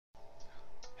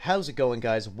How's it going,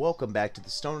 guys? Welcome back to the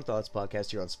Stoner Thoughts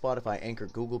podcast here on Spotify, Anchor,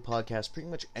 Google Podcasts, pretty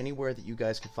much anywhere that you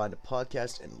guys can find a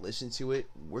podcast and listen to it.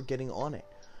 We're getting on it.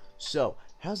 So,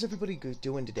 how's everybody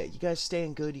doing today? You guys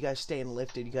staying good? You guys staying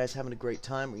lifted? You guys having a great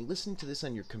time? Are you listening to this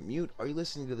on your commute? Are you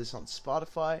listening to this on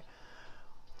Spotify?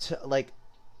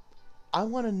 I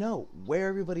want to know where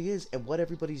everybody is and what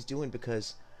everybody's doing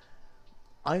because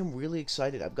I am really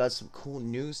excited. I've got some cool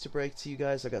news to break to you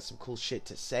guys. I got some cool shit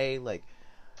to say.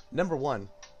 Number one,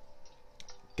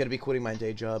 gonna be quitting my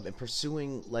day job and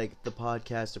pursuing the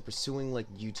podcast or pursuing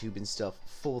YouTube and stuff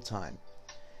full time.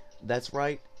 That's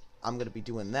right, I'm gonna be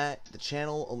doing that. The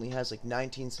channel only has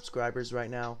 19 subscribers right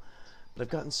now, but I've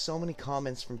gotten so many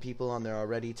comments from people on there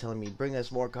already telling me, bring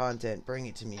us more content, bring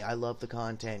it to me, I love the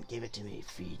content, give it to me,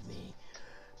 feed me.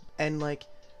 And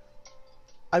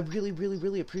I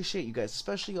really appreciate you guys,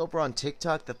 especially over on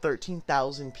TikTok, the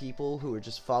 13,000 people who are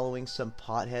just following some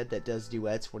pothead that does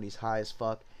duets when he's high as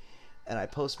fuck. And I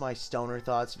post my stoner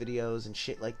thoughts videos and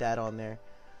shit like that on there.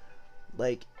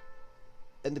 And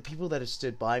the people that have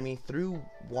stood by me through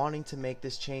wanting to make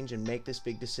this change and make this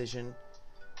big decision,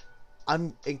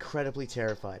 I'm incredibly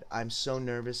terrified. I'm so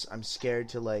nervous. I'm scared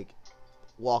to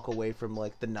walk away from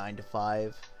the 9 to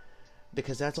 5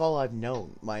 because that's all I've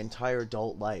known my entire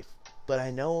adult life. But I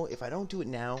know if I don't do it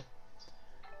now,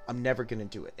 I'm never gonna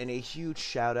do it. And a huge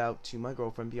shout out to my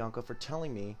girlfriend Bianca for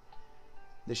telling me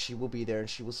that she will be there and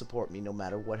she will support me no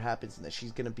matter what happens, and that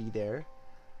she's gonna be there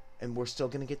and we're still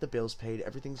gonna get the bills paid.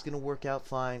 Everything's gonna work out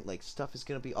fine. Stuff is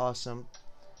gonna be awesome.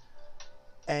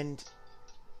 And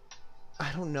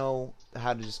I don't know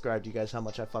how to describe to you guys how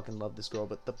much I fucking love this girl,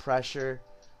 but the pressure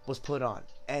was put on.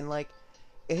 And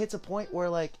it hits a point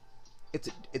where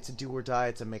it's a do or die,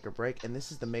 it's a make or break, and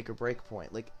this is the make or break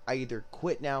point. I either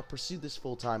quit now, pursue this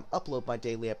full time, upload my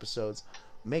daily episodes,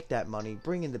 make that money,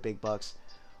 bring in the big bucks,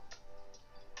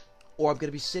 or I'm going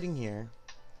to be sitting here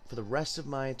for the rest of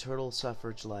my eternal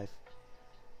suffrage life,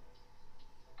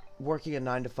 working a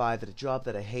 9 to 5 at a job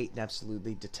that I hate and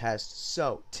absolutely detest.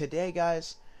 So, today,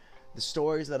 guys, the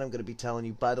stories that I'm going to be telling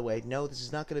you, by the way, no, this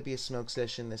is not going to be a smoke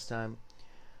session this time.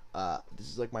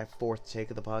 This is my fourth take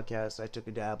of the podcast. I took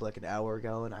a dab an hour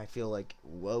ago, and I feel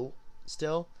whoa,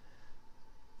 still.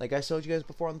 Like I told you guys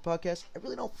before on the podcast, I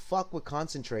really don't fuck with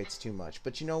concentrates too much.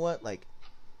 But you know what?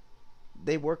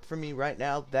 They work for me right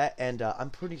now. That and I'm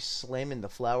pretty slim in the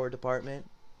flower department.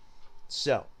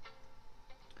 So,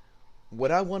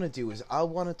 what I want to do is I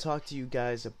want to talk to you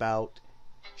guys about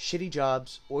shitty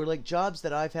jobs, or jobs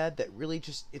that I've had that really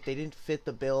just, if they didn't fit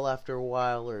the bill after a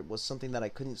while, or it was something that I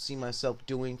couldn't see myself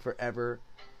doing forever,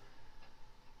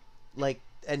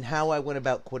 and how I went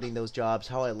about quitting those jobs,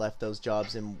 how I left those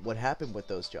jobs, and what happened with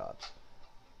those jobs.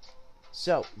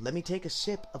 So, let me take a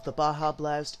sip of the Baja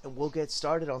Blast, and we'll get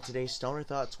started on today's Stoner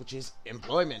Thoughts, which is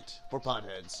employment for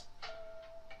potheads.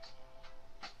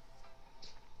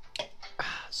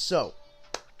 So,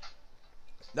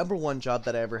 number one job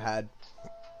that I ever had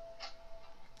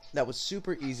that was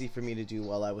super easy for me to do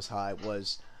while I was high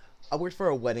was, I worked for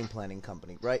a wedding planning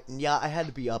company, right? And yeah, I had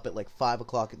to be up at 5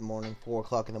 o'clock in the morning, 4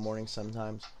 o'clock in the morning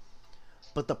sometimes.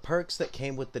 But the perks that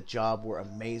came with the job were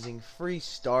amazing. Free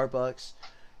Starbucks,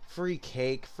 free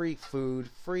cake, free food,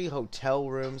 free hotel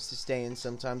rooms to stay in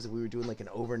sometimes if we were doing an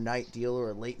overnight deal or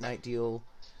a late night deal.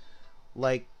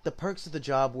 The perks of the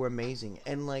job were amazing.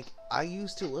 And I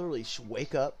used to literally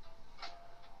wake up,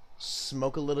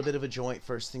 smoke a little bit of a joint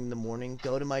first thing in the morning,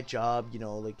 go to my job,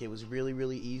 it was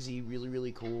really easy,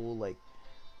 really cool.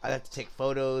 I got to take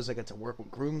photos, I got to work with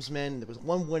groomsmen. There was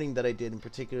one wedding that I did in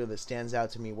particular that stands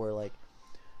out to me where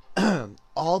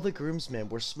all the groomsmen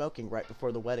were smoking right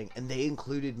before the wedding, and they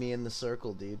included me in the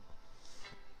circle, dude.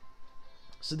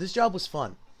 So this job was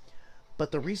fun,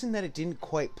 but the reason that it didn't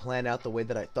quite plan out the way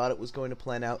that I thought it was going to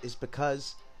plan out is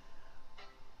because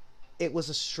it was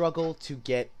a struggle to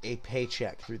get a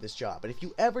paycheck through this job. And if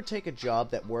you ever take a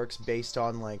job that works based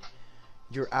on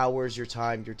your hours, your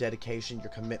time, your dedication,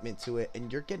 your commitment to it,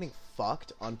 and you're getting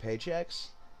fucked on paychecks,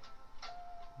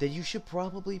 then you should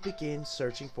probably begin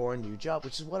searching for a new job,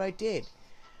 which is what I did.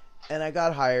 And I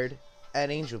got hired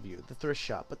at Angel View, the thrift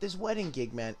shop. But this wedding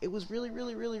gig, man, it was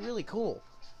really cool.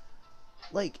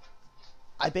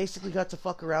 I basically got to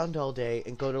fuck around all day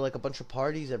and go to a bunch of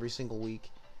parties every single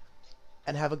week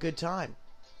and have a good time.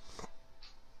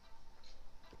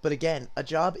 But again, a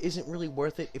job isn't really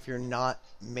worth it if you're not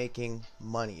making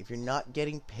money. If you're not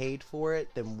getting paid for it,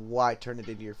 then why turn it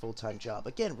into your full-time job?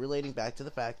 Again, relating back to the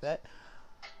fact that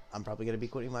I'm probably going to be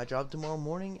quitting my job tomorrow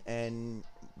morning and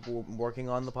working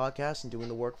on the podcast and doing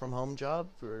the work from home job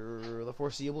for the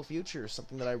foreseeable future.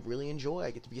 Something that I really enjoy. I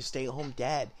get to be a stay-at-home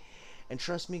dad. And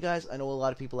trust me, guys, I know a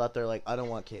lot of people out there like, I don't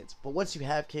want kids. But once you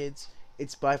have kids,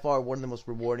 it's by far one of the most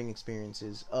rewarding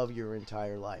experiences of your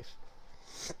entire life.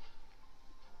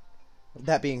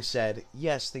 That being said,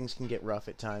 yes, things can get rough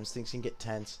at times. Things can get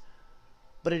tense.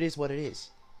 But it is what it is.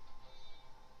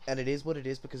 And it is what it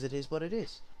is because it is what it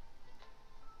is.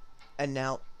 And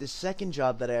now, the second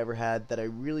job that I ever had that I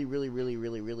really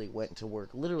went to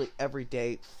work literally every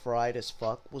day, fried as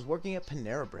fuck, was working at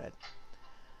Panera Bread.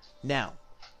 Now,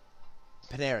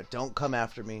 Panera, don't come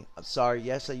after me. I'm sorry,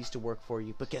 yes, I used to work for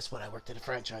you, but guess what? I worked at a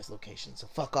franchise location, so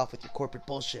fuck off with your corporate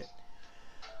bullshit.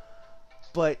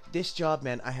 But this job,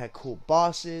 man, I had cool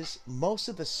bosses. Most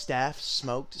of the staff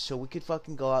smoked, so we could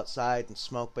fucking go outside and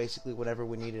smoke basically whenever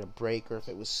we needed a break, or if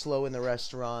it was slow in the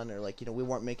restaurant, or like, we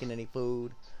weren't making any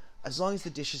food. As long as the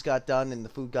dishes got done and the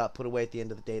food got put away at the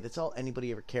end of the day, that's all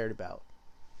anybody ever cared about.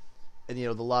 And,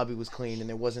 the lobby was clean and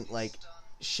there wasn't, like,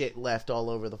 shit left all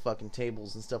over the fucking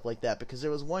tables and stuff like that. Because there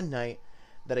was one night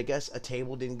that I guess a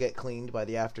table didn't get cleaned by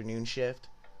the afternoon shift.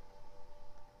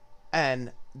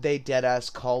 And they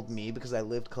deadass called me because I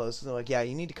lived close. And they're like, yeah,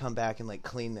 you need to come back and, like,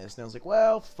 clean this. And I was like,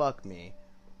 well, fuck me.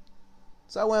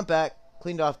 So I went back,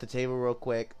 cleaned off the table real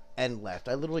quick, and left.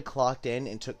 I literally clocked in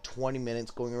and took 20 minutes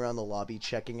going around the lobby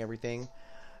checking everything,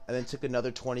 and then took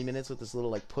another 20 minutes with this little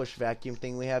like push vacuum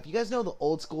thing we have. You guys know the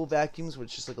old school vacuums where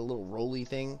it's just like a little rolly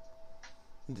thing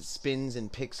that spins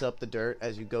and picks up the dirt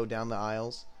as you go down the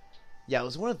aisles? Yeah, it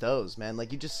was one of those, man.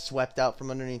 Like, you just swept out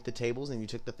from underneath the tables and you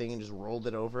took the thing and just rolled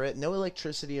it over it. No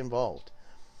electricity involved.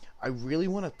 I really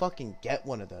want to fucking get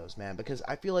one of those, man, because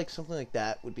I feel like something like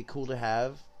that would be cool to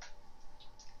have.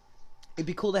 It'd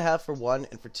be cool to have, for one,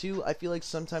 and for two, I feel like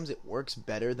sometimes it works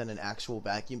better than an actual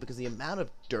vacuum because the amount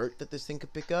of dirt that this thing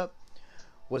could pick up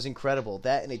was incredible.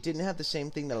 That, and it didn't have the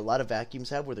same thing that a lot of vacuums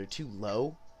have where they're too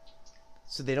low,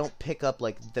 so they don't pick up,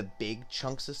 like, the big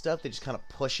chunks of stuff. They just kind of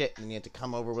push it, and you have to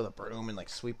come over with a broom and, like,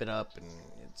 sweep it up, and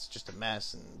it's just a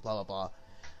mess, and blah, blah,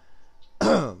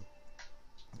 blah.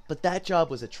 But that job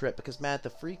was a trip because, man, at the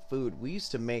Freak Food, we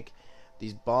used to make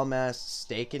these bomb-ass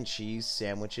steak and cheese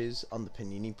sandwiches on the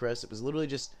panini press. It was literally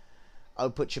just, I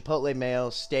would put chipotle mayo,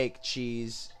 steak,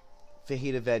 cheese,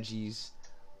 fajita veggies,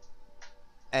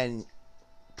 and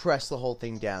press the whole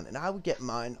thing down. And I would get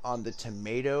mine on the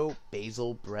tomato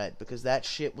basil bread because that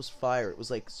shit was fire. It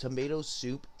was like tomato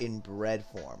soup in bread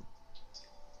form.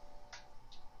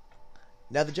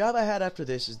 Now, the job I had after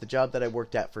this is the job that I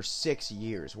worked at for 6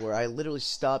 years, where I literally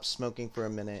stopped smoking for a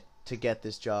minute to get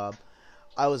this job.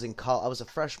 I was a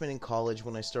freshman in college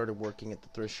when I started working at the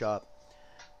thrift shop.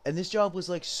 And this job was,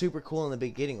 like, super cool in the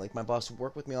beginning. Like, my boss would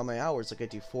work with me on my hours. Like, I'd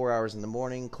do 4 hours in the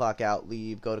morning, clock out,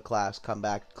 leave, go to class, come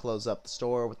back, close up the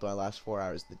store with my last 4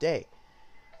 hours of the day.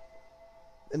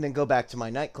 And then go back to my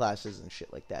night classes and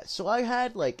shit like that. So I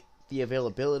had, like, the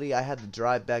availability. I had the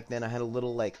drive back then. I had a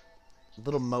little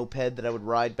moped that I would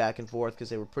ride back and forth because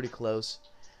they were pretty close.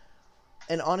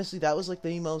 And honestly, that was like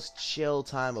the most chill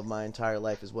time of my entire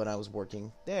life is when I was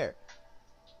working there.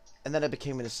 And then I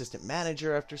became an assistant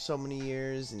manager after so many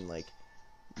years. And like,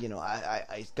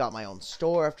 I got my own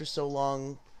store after so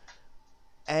long.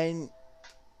 And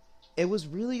it was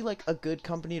really like a good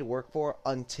company to work for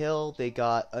until they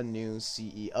got a new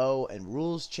CEO and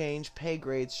rules changed, pay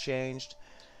grades changed.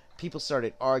 People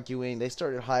started arguing. They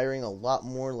started hiring a lot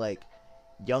more like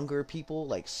younger people,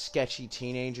 like sketchy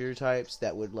teenager types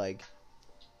that would like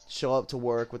show up to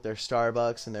work with their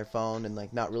Starbucks and their phone and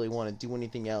like not really want to do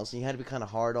anything else. And you had to be kind of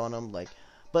hard on them. Like,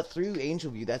 but through Angel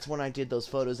View, that's when I did those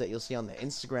photos that you'll see on the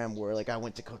Instagram where like I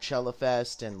went to Coachella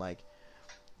Fest and like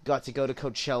got to go to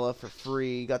Coachella for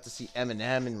free, got to see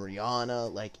Eminem and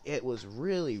Rihanna. Like, it was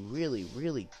really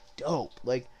dope.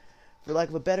 Like, for lack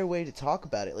of a better way to talk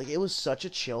about it, like, it was such a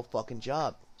chill fucking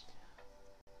job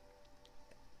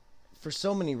for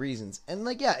so many reasons. And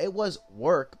like, yeah, it was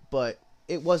work, but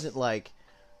it wasn't like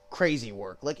crazy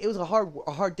work. Like, it was a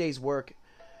hard day's work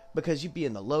because you'd be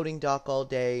in the loading dock all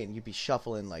day and you'd be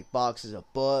shuffling like boxes of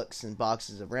books and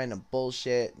boxes of random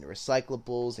bullshit and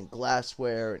recyclables and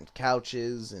glassware and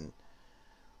couches, and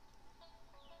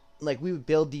like we would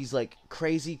build these like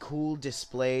crazy cool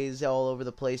displays all over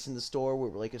the place in the store where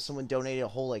like if someone donated a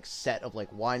whole like set of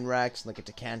like wine racks and like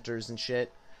decanters and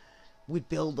shit, we'd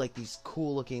build like these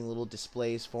cool looking little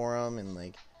displays for them. And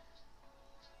like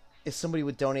if somebody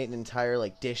would donate an entire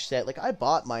like dish set, like I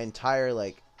bought my entire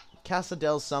like Casa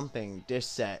del something dish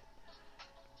set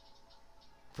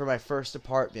for my first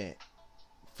apartment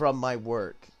from my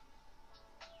work,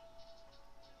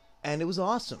 and it was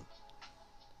awesome.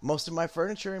 Most of my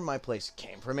furniture in my place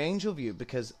came from Angel View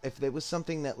because if there was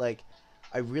something that like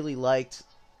I really liked,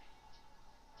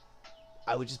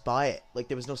 I would just buy it. Like,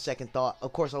 there was no second thought.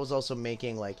 Of course, I was also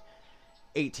making like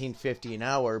 $18.50 an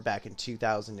hour back in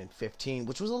 2015,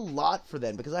 which was a lot for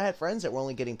them because I had friends that were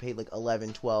only getting paid like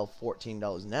 $11, $12,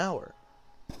 $14 an hour.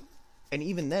 And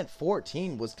even then,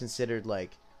 14 was considered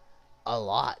like a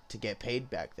lot to get paid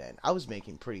back then. I was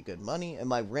making pretty good money, and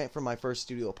my rent for my first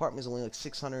studio apartment was only like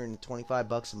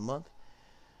 $625 a month.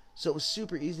 So it was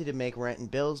super easy to make rent and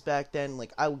bills back then.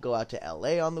 Like, I would go out to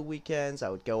LA on the weekends. I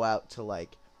would go out to,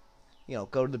 like, you know,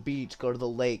 go to the beach, go to the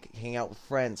lake, hang out with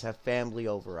friends, have family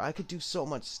over. I could do so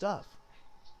much stuff.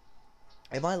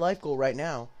 And my life goal right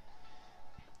now,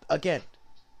 again,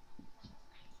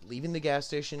 leaving the gas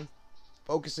station,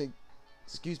 focusing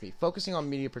on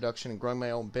media production and growing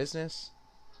my own business,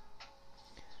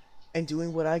 and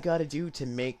doing what I gotta do to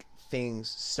make things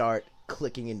start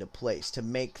clicking into place, to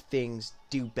make things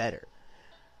do better.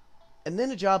 And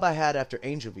then a job I had after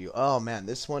Angel View. Oh man,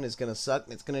 this one is gonna suck.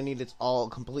 It's gonna need its all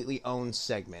completely own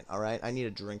segment. All right, I need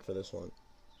a drink for this one.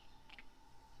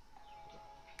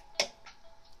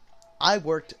 I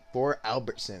worked for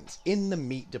Albertsons in the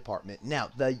meat department. Now,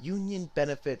 the union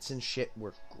benefits and shit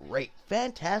were great.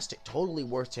 Fantastic. Totally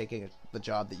worth taking the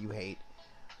job that you hate.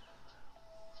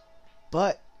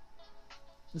 But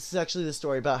this is actually the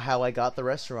story about how I got the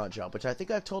restaurant job, which I think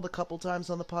I've told a couple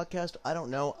times on the podcast. I don't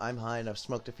know. I'm high and I've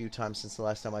smoked a few times since the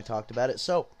last time I talked about it.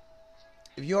 So,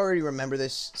 if you already remember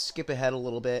this, skip ahead a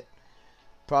little bit.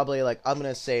 Probably, like, I'm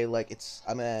going to say, like,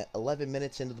 I'm at 11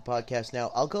 minutes into the podcast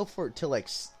now. I'll go for till, like,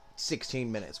 16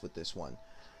 minutes with this one.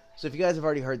 So if you guys have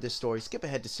already heard this story, skip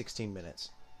ahead to 16 minutes.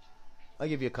 I'll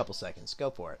give you a couple seconds. Go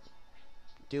for it.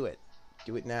 Do it.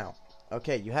 Do it now.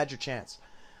 Okay, you had your chance.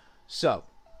 So,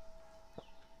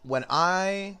 when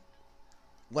I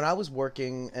was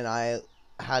working and I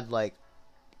had, like,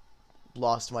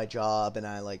 lost my job and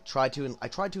I tried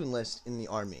to enlist in the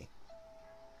army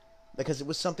because it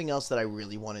was something else that I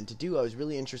really wanted to do. I was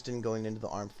really interested in going into the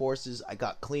armed forces. I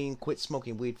got clean, quit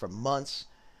smoking weed for months.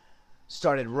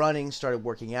 Started running, started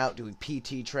working out, doing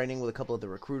PT training with a couple of the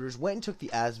recruiters. Went and took the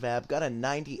ASVAB, got a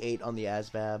 98 on the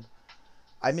ASVAB.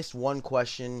 I missed one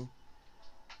question.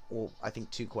 Well, I think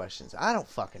 2 questions. I don't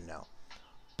fucking know.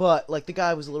 But, like, the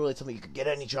guy was literally telling me, you can get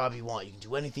any job you want. You can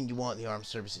do anything you want in the armed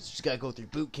services. You just gotta go through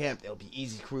boot camp. It'll be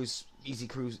easy smooth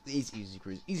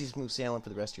sailing for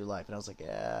the rest of your life. And I was like,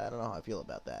 yeah, I don't know how I feel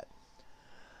about that.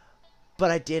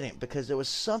 But I didn't, because there was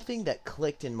something that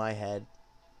clicked in my head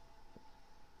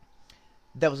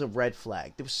that was a red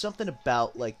flag. There was something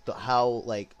about, like, how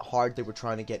hard they were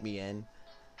trying to get me in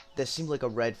that seemed like a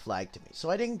red flag to me. So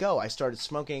I didn't go. I started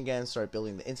smoking again, started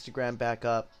building the Instagram back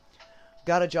up.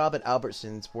 Got a job at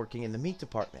Albertsons working in the meat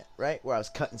department, right? Where I was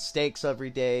cutting steaks every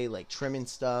day, like, trimming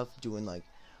stuff, doing, like,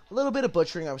 a little bit of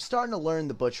butchering. I was starting to learn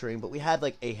the butchering, but we had,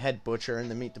 like, a head butcher in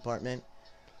the meat department.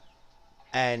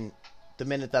 And the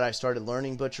minute that I started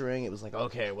learning butchering, it was like,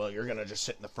 okay, well, you're going to just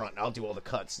sit in the front and I'll do all the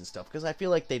cuts and stuff. Because I feel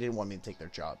like they didn't want me to take their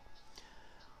job.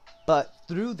 But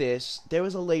through this, there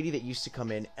was a lady that used to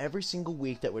come in every single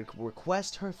week that would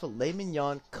request her filet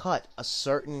mignon cut a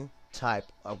certain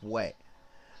type of way.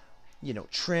 You know,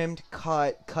 trimmed,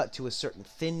 cut to a certain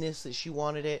thinness that she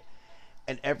wanted it.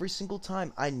 And every single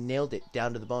time, I nailed it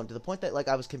down to the bone. To the point that, like,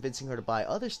 I was convincing her to buy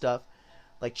other stuff,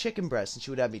 like chicken breast, and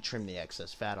she would have me trim the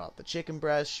excess fat off the chicken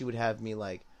breast. She would have me,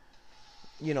 like,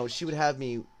 you know, she would have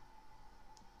me...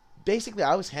 Basically,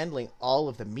 I was handling all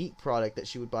of the meat product that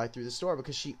she would buy through the store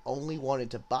because she only wanted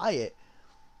to buy it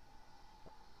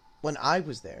when I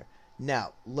was there.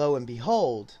 Now, lo and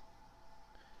behold,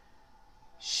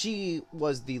 she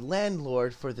was the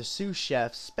landlord for the sous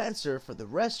chef, Spencer, for the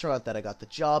restaurant that I got the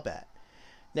job at.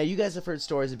 Now, you guys have heard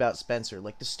stories about Spencer,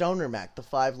 like the Stoner Mac, the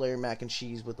 5-layer mac and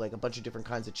cheese with, like, a bunch of different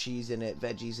kinds of cheese in it,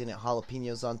 veggies in it,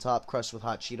 jalapenos on top, crushed with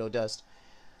hot Cheeto dust.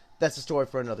 That's a story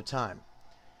for another time.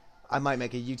 I might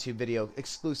make a YouTube video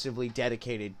exclusively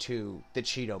dedicated to the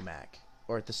Cheeto Mac,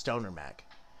 or the Stoner Mac.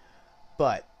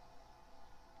 But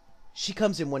she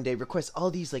comes in one day, requests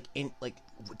all these, like,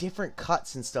 different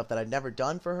cuts and stuff that I'd never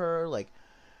done for her, like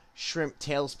shrimp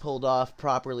tails pulled off,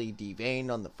 properly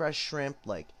deveined on the fresh shrimp,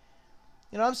 like,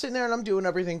 you know, I'm sitting there and I'm doing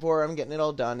everything for her. I'm getting it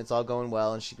all done. It's all going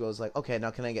well. And she goes like, okay,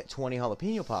 now can I get 20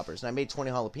 jalapeno poppers? And I made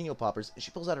 20 jalapeno poppers. And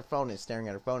she pulls out her phone and is staring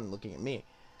at her phone and looking at me.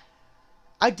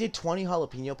 I did 20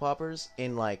 jalapeno poppers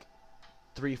in like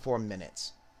 3-4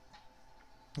 minutes.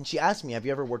 And she asked me, have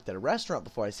you ever worked at a restaurant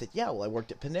before? I said, yeah, well, I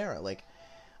worked at Panera. Like,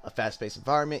 a fast-paced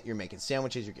environment. You're making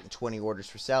sandwiches. You're getting 20 orders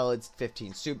for salads.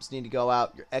 15 soups need to go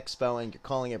out. You're expoing. You're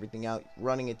calling everything out. You're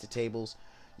running it to tables.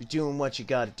 You're doing what you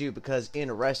got to do, because in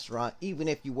a restaurant, even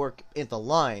if you work in the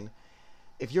line,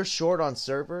 if you're short on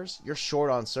servers, you're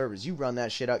short on servers. You run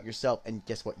that shit out yourself, and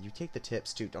guess what? You take the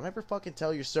tips, too. Don't ever fucking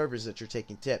tell your servers that you're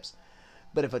taking tips,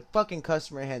 But if a fucking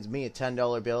customer hands me a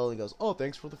 $10 bill and goes, "Oh,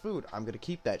 thanks for the food," I'm gonna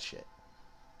keep that shit.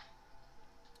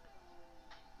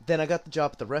 Then I got the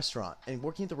job at the restaurant, and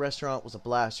working at the restaurant was a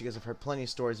blast. You guys have heard plenty of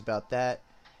stories about that.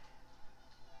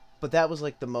 But that was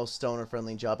like the most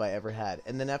stoner-friendly job I ever had.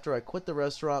 And then after I quit the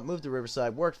restaurant, moved to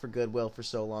Riverside, worked for Goodwill for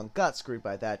so long, got screwed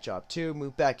by that job too,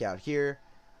 moved back out here,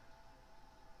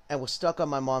 and was stuck on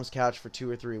my mom's couch for 2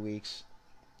 or 3 weeks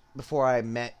before I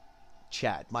met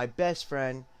Chad, my best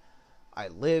friend. I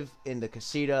live in the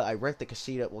casita. I rent the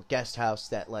casita, well, guest house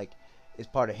that like is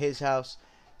part of his house.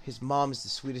 His mom is the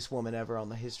sweetest woman ever on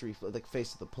the history, like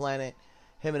face of the planet.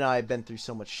 Him and I have been through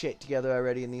so much shit together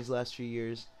already in these last few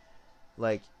years.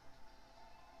 Like,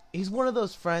 he's one of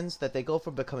those friends that they go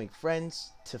from becoming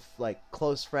friends to like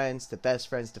close friends to best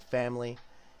friends to family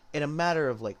in a matter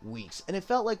of like weeks. And it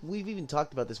felt like we've even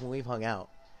talked about this when we've hung out.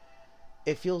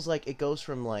 It feels like it goes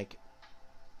from like,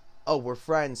 oh, we're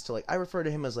friends to like, I refer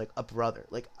to him as like a brother.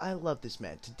 Like, I love this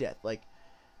man to death. Like,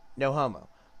 no homo.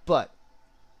 But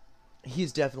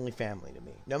he's definitely family to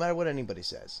me, no matter what anybody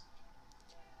says.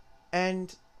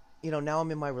 And, you know, now I'm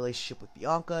in my relationship with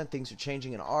Bianca, and things are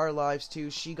changing in our lives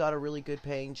too. She got a really good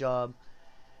paying job,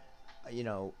 you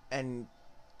know, and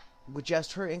with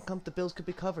just her income, the bills could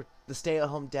be covered. The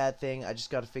stay-at-home dad thing, I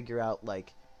just got to figure out,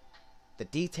 like, the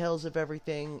details of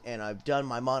everything, and I've done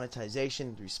my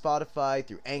monetization through Spotify,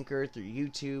 through Anchor, through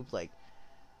YouTube. Like,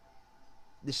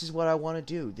 this is what I want to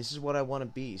do. This is what I want to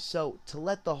be. So, to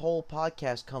let the whole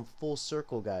podcast come full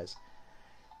circle, guys,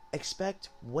 expect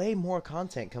way more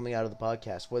content coming out of the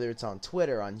podcast, whether it's on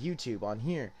Twitter, on YouTube, on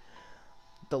here.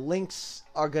 The links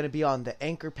are going to be on the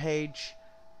Anchor page,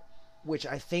 which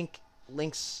I think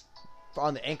links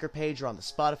on the Anchor page or on the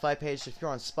Spotify page. So if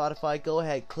you're on Spotify, go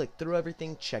ahead, click through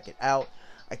everything, check it out.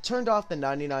 I turned off the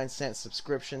 99-cent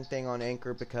subscription thing on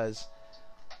Anchor because,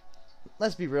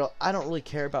 let's be real, I don't really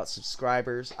care about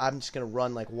subscribers. I'm just going to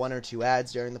run like 1 or 2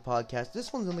 ads during the podcast.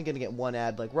 This one's only going to get 1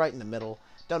 ad, like right in the middle.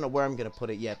 Don't know where I'm going to put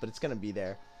it yet, but it's going to be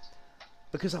there.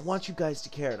 Because I want you guys to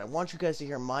care, and I want you guys to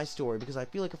hear my story, because I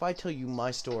feel like if I tell you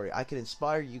my story, I can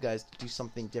inspire you guys to do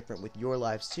something different with your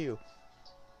lives too.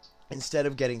 Instead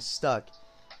of getting stuck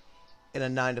in a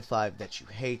 9-to-5 that you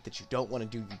hate, that you don't want to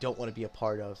do, you don't want to be a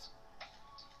part of.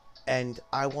 And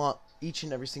I want each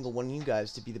and every single one of you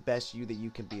guys to be the best you that you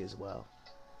can be as well.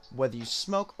 Whether you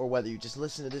smoke or whether you just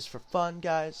listen to this for fun,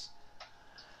 guys,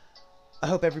 I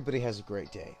hope everybody has a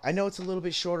great day. I know it's a little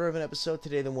bit shorter of an episode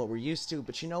today than what we're used to,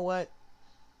 but you know what?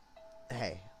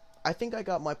 Hey, I think I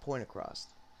got my point across.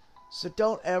 So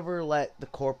don't ever let the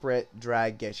corporate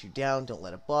drag get you down. Don't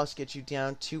let a boss get you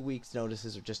down. 2 weeks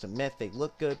notices are just a myth. They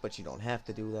look good, but you don't have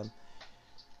to do them.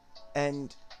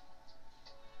 And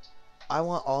I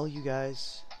want all you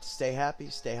guys to stay happy,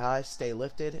 stay high, stay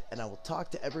lifted. And I will talk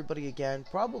to everybody again,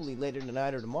 probably later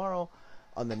tonight or tomorrow,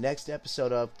 on the next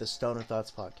episode of the Stoner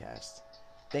Thoughts Podcast.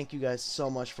 Thank you guys so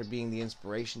much for being the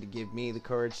inspiration to give me the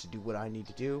courage to do what I need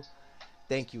to do.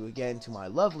 Thank you again to my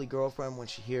lovely girlfriend when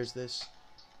she hears this,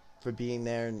 for being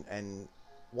there and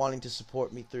wanting to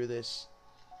support me through this.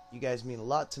 You guys mean a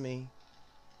lot to me.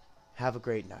 Have a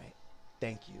great night.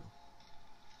 Thank you.